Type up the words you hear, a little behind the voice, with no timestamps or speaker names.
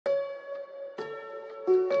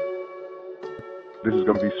This is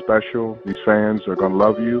going to be special. These fans are going to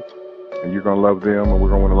love you, and you're going to love them, and we're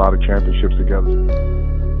going to win a lot of championships together.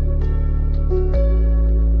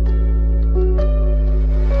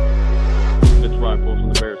 It's Ryan Post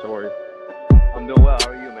from the Bears. How are you? I'm doing well. How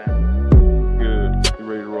are you, man? Good. You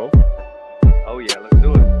ready to roll? Oh, yeah. Let's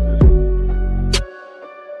do it.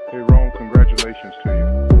 Hey, Rome, congratulations to you.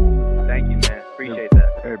 Thank you, man. Appreciate that.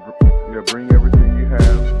 Hey, bring everything you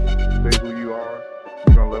have. Stay who you are.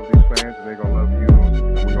 You're going to love these fans, and they're going to love you,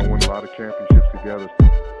 and we're going to win a lot of championships together.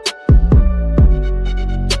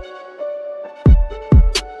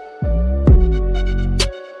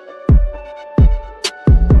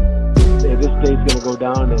 This day's going to go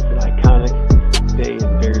down as an iconic day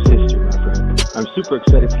in Bears history, my friend. I'm super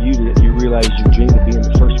excited for you that you realize you dreamed of being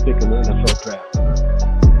the first pick in the NFL draft.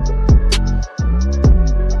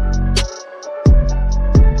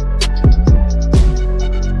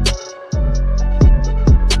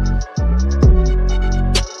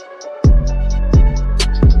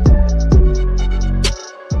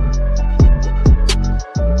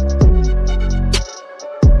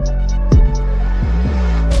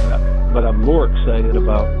 But I'm more excited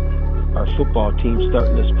about our football team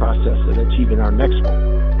starting this process and achieving our next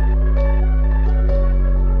one.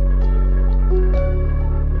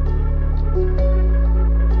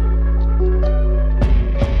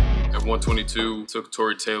 At 122, took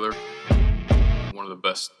Tory Taylor, one of the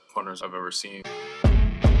best punters I've ever seen.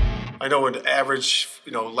 I know an average,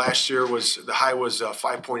 last year the high was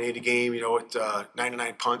 5.8 a game, at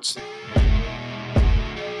 99 punts.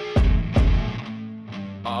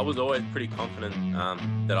 I was always pretty confident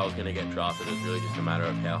that I was going to get drafted. It was really just a matter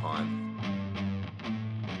of how high.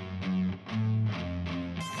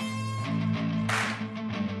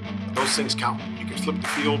 Those things count. You can flip the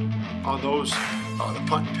field on those. The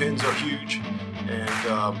punt and pins are huge, and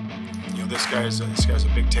this guy's a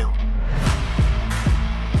big talent.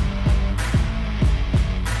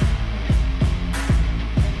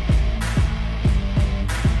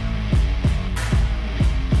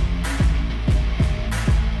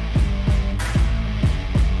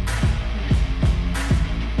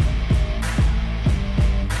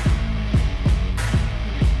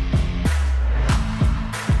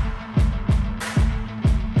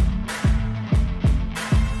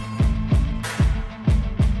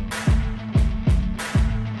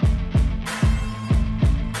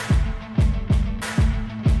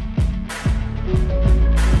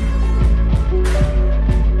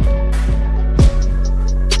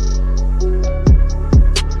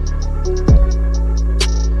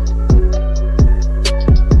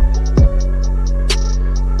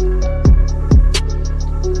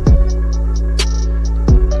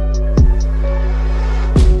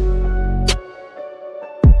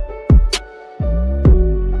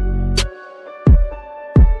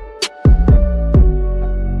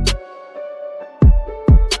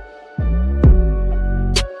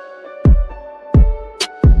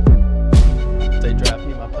 They draft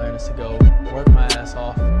me, my plan is to go work my ass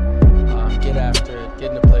off, get after it, get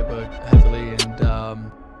in the playbook heavily,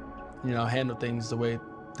 and handle things the way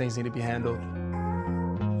things need to be handled.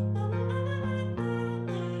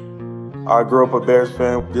 I grew up a Bears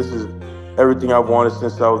fan. This is everything I've wanted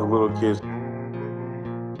since I was a little kid.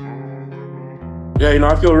 Yeah,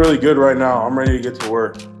 I feel really good right now. I'm ready to get to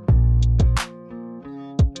work.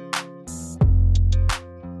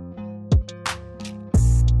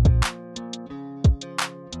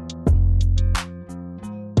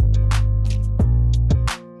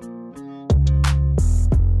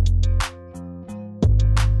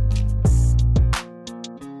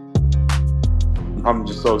 I'm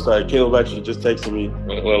just so excited. Caleb actually just texted me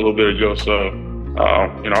a little bit ago, so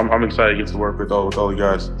I'm excited to get to work with all the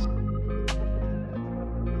guys.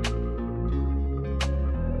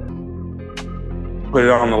 Put it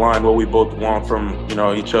on the line what we both want from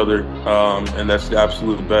each other, and that's the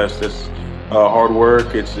absolute best. It's hard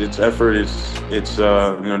work, it's effort, it's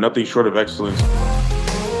nothing short of excellence.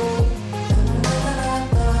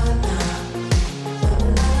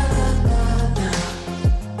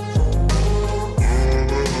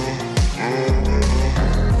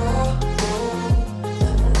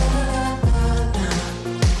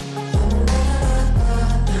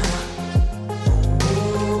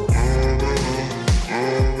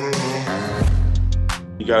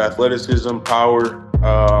 You got athleticism, power.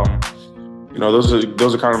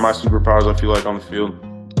 Those are kind of my superpowers, I feel like, on the field.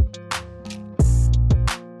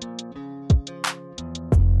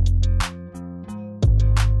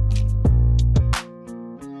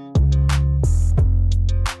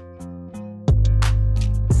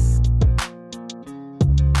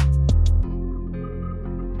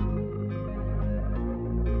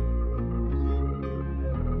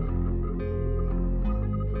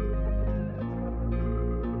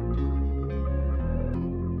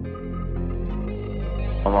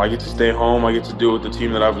 I get to stay home. I get to do it with the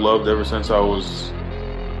team that I've loved ever since I was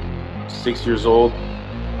 6 years old.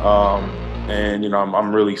 And,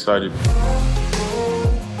 I'm really excited.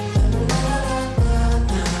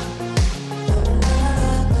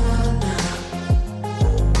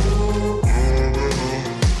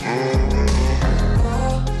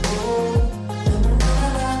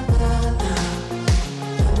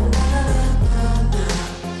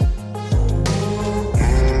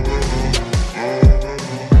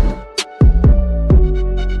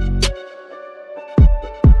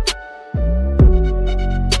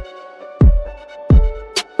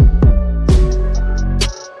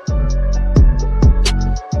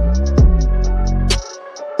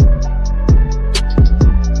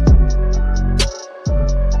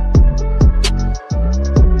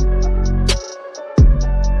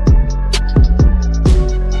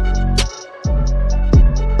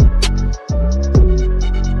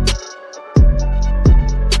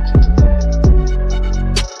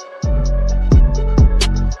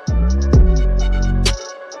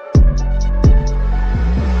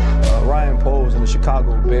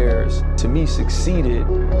 Chicago Bears, to me, succeeded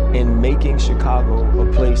in making Chicago a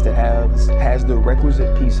place that has the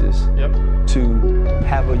requisite pieces to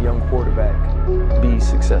have a young quarterback be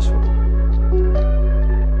successful.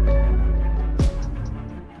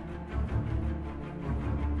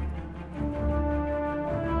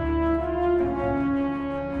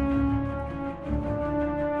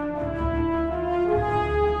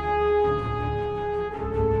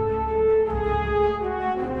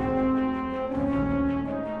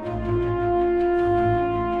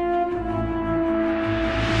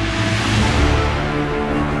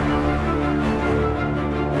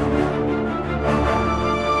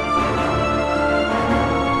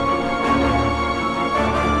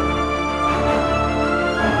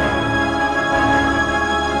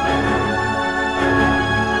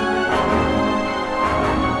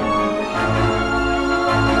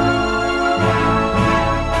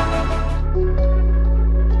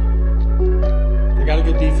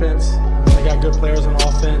 Defense, they got good players on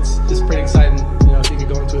offense. It's pretty exciting, if you can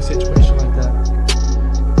go into a situation like that.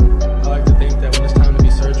 I like to think that when it's time to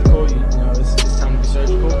be surgical, it's time to be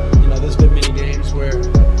surgical. There's been many games where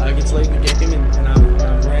it gets late in the game and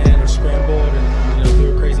I've ran or scrambled and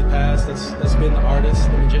threw a crazy pass. That's been the artist,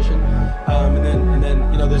 the magician. And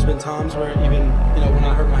then there's been times where even when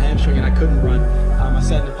I hurt my hamstring and I couldn't run, I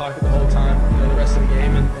sat in the pocket the whole time, the rest of the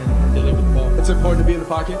game and delivered the ball. It's important to be in the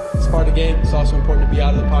pocket. It's part of the game. It's also important to be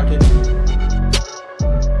out of the pocket.